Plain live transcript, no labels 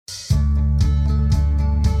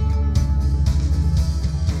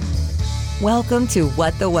Welcome to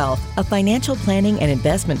What the Wealth, a financial planning and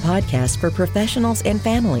investment podcast for professionals and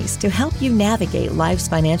families to help you navigate life's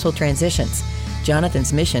financial transitions.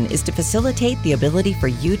 Jonathan's mission is to facilitate the ability for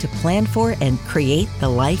you to plan for and create the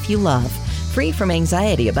life you love, free from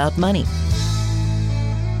anxiety about money.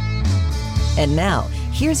 And now,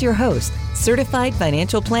 here's your host, certified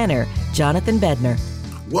financial planner, Jonathan Bednar.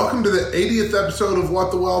 Welcome to the 80th episode of What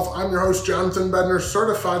the Wealth. I'm your host, Jonathan Bednar,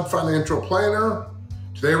 certified financial planner.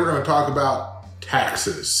 Today we're going to talk about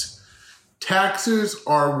taxes. Taxes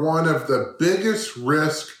are one of the biggest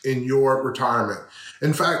risks in your retirement.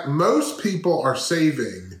 In fact, most people are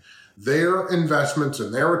saving their investments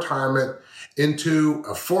in their retirement into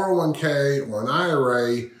a 401k or an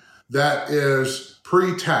IRA that is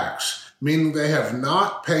pre-tax, meaning they have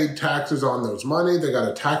not paid taxes on those money. They got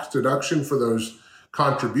a tax deduction for those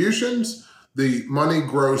contributions. The money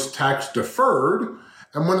grows tax deferred.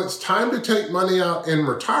 And when it's time to take money out in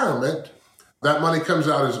retirement, that money comes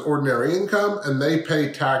out as ordinary income and they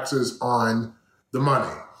pay taxes on the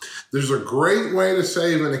money. There's a great way to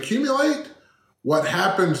save and accumulate. What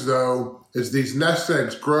happens though is these nest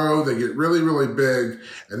eggs grow, they get really, really big,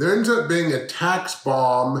 and there ends up being a tax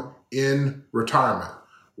bomb in retirement.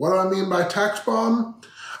 What do I mean by tax bomb?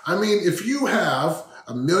 I mean, if you have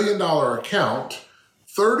 $1 million account,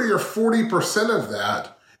 30 or 40% of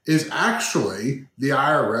that is actually the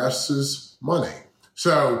IRS's money.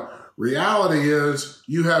 So reality is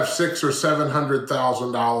you have $600,000 or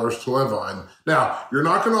 $700,000 to live on. Now, you're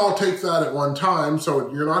not going to all take that at one time,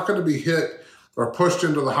 so you're not going to be hit or pushed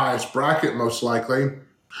into the highest bracket most likely,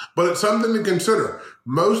 but it's something to consider.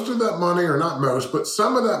 Most of that money, or not most, but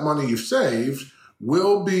some of that money you've saved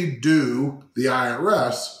will be due the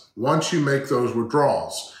IRS once you make those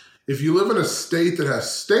withdrawals. If you live in a state that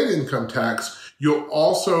has state income tax, you'll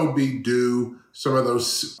also be due some of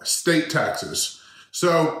those state taxes.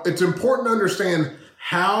 So it's important to understand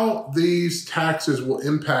how these taxes will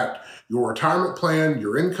impact your retirement plan,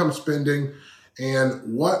 your income spending,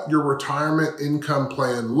 and what your retirement income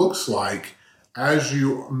plan looks like as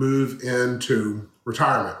you move into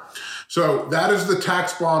retirement. So that is the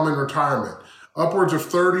tax bomb in retirement. Upwards of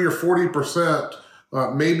 30 or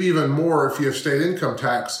 40%, maybe even more if you have state income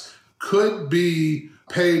tax, could be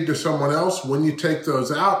paid to someone else when you take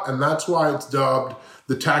those out, and that's why it's dubbed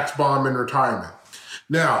the tax bomb in retirement.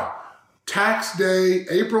 Now, tax day,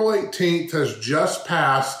 April 18th, has just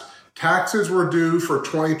passed. Taxes were due for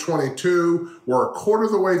 2022. We're a quarter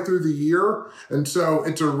of the way through the year, and so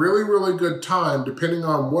it's a really, really good time, depending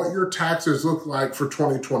on what your taxes look like for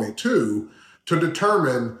 2022, to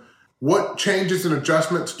determine what changes and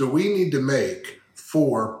adjustments do we need to make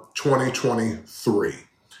for 2023.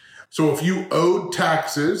 So if you owed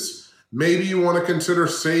taxes, maybe you want to consider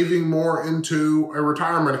saving more into a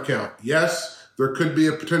retirement account. Yes, there could be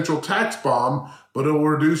a potential tax bomb, but it will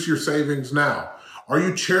reduce your savings now. Are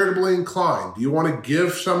you charitably inclined? Do you want to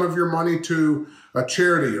give some of your money to a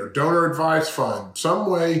charity or donor advised fund, some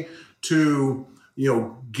way to,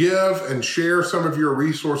 give and share some of your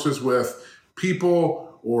resources with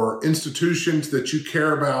people or institutions that you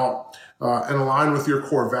care about and align with your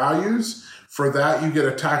core values? For that, you get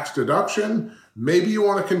a tax deduction. Maybe you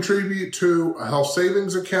want to contribute to a health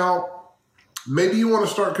savings account. Maybe you want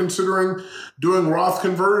to start considering doing Roth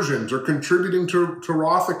conversions or contributing to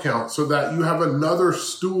Roth accounts so that you have another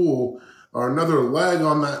stool or another leg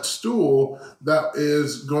on that stool that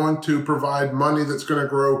is going to provide money that's going to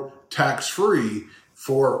grow tax-free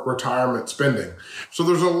for retirement spending. So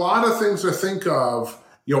there's a lot of things to think of,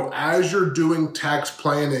 as you're doing tax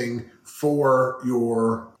planning for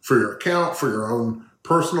your account, for your own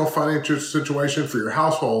personal financial situation, for your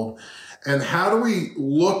household. And how do we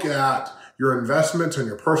look at your investments and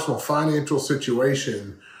your personal financial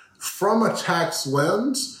situation from a tax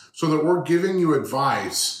lens so that we're giving you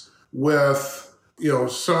advice with,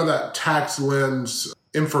 some of that tax lens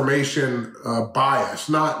information bias,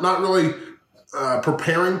 not really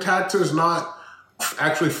preparing taxes, not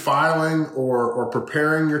actually filing or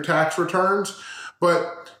preparing your tax returns,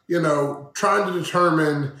 but trying to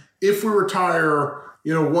determine if we retire,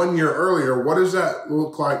 1 year earlier, what does that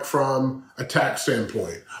look like from a tax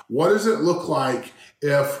standpoint? What does it look like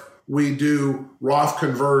if we do Roth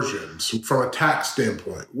conversions from a tax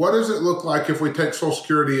standpoint? What does it look like if we take Social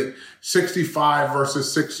Security at 65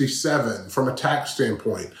 versus 67 from a tax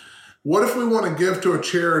standpoint? What if we want to give to a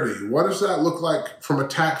charity? What does that look like from a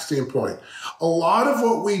tax standpoint? A lot of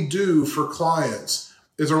what we do for clients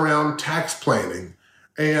is around tax planning.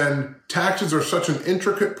 And taxes are such an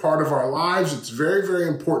intricate part of our lives. It's very, very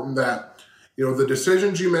important that, the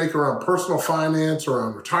decisions you make around personal finance,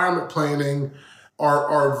 around retirement planning,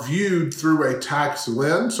 are viewed through a tax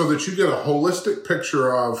lens so that you get a holistic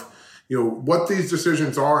picture of, what these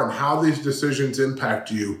decisions are and how these decisions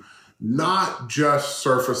impact you, not just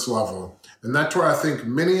surface level. And that's where I think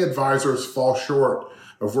many advisors fall short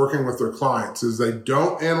of working with their clients, is they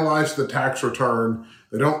don't analyze the tax return.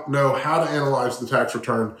 They don't know how to analyze the tax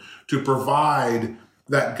return to provide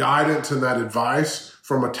that guidance and that advice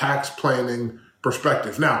from a tax planning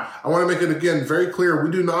perspective. Now, I want to make it again very clear,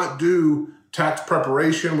 we do not do tax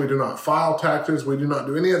preparation. We do not file taxes. We do not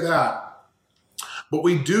do any of that. But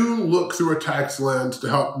we do look through a tax lens to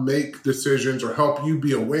help make decisions or help you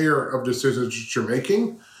be aware of decisions that you're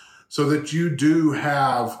making so that you do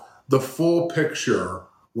have the full picture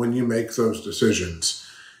when you make those decisions.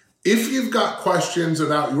 If you've got questions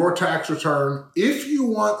about your tax return, if you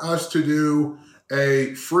want us to do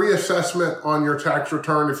a free assessment on your tax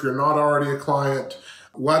return, if you're not already a client,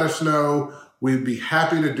 let us know. We'd be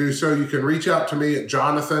happy to do so. You can reach out to me at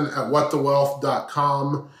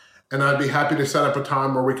jonathan@whatthewealth.com, and I'd be happy to set up a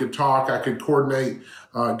time where we could talk. I could coordinate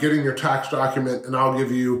getting your tax document, and I'll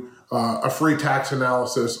give you a free tax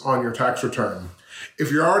analysis on your tax return.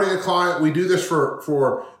 If you're already a client, we do this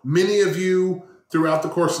for many of you throughout the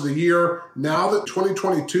course of the year. Now that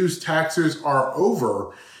 2022's taxes are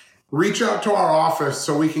over, reach out to our office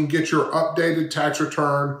so we can get your updated tax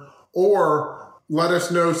return, or let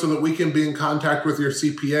us know so that we can be in contact with your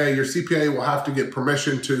CPA. Your CPA will have to get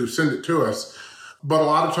permission to send it to us, but a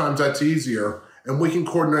lot of times that's easier. And we can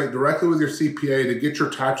coordinate directly with your CPA to get your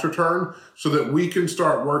tax return so that we can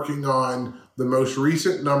start working on the most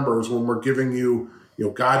recent numbers when we're giving you,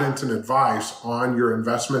 guidance and advice on your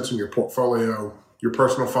investments and your portfolio, your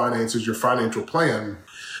personal finances, your financial plan,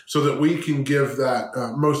 so that we can give that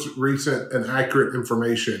most recent and accurate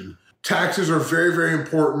information. Taxes are very, very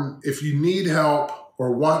important. If you need help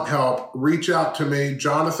or want help, reach out to me,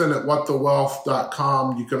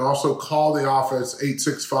 jonathan@whatthewealth.com. You can also call the office,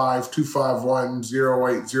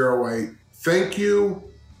 865-251-0808. Thank you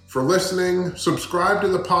for listening. Subscribe to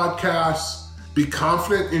the podcast. Be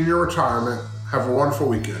confident in your retirement. Have a wonderful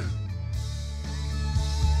weekend.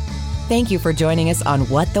 Thank you for joining us on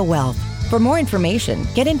What the Wealth. For more information,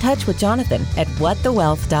 get in touch with Jonathan at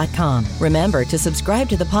whatthewealth.com. Remember to subscribe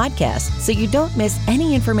to the podcast so you don't miss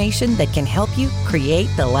any information that can help you create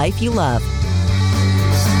the life you love.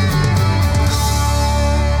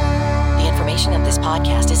 The information in this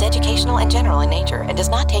podcast is educational and general in nature and does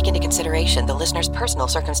not take into consideration the listener's personal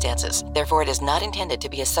circumstances. Therefore, it is not intended to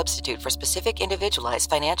be a substitute for specific individualized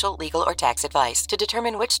financial, legal, or tax advice. To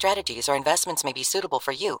determine which strategies or investments may be suitable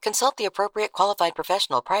for you, consult the appropriate qualified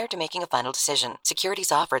professional prior to making a final decision.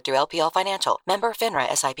 Securities offered through LPL Financial, member FINRA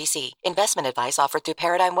SIPC. Investment advice offered through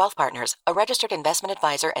Paradigm Wealth Partners, a registered investment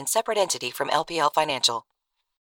advisor and separate entity from LPL Financial.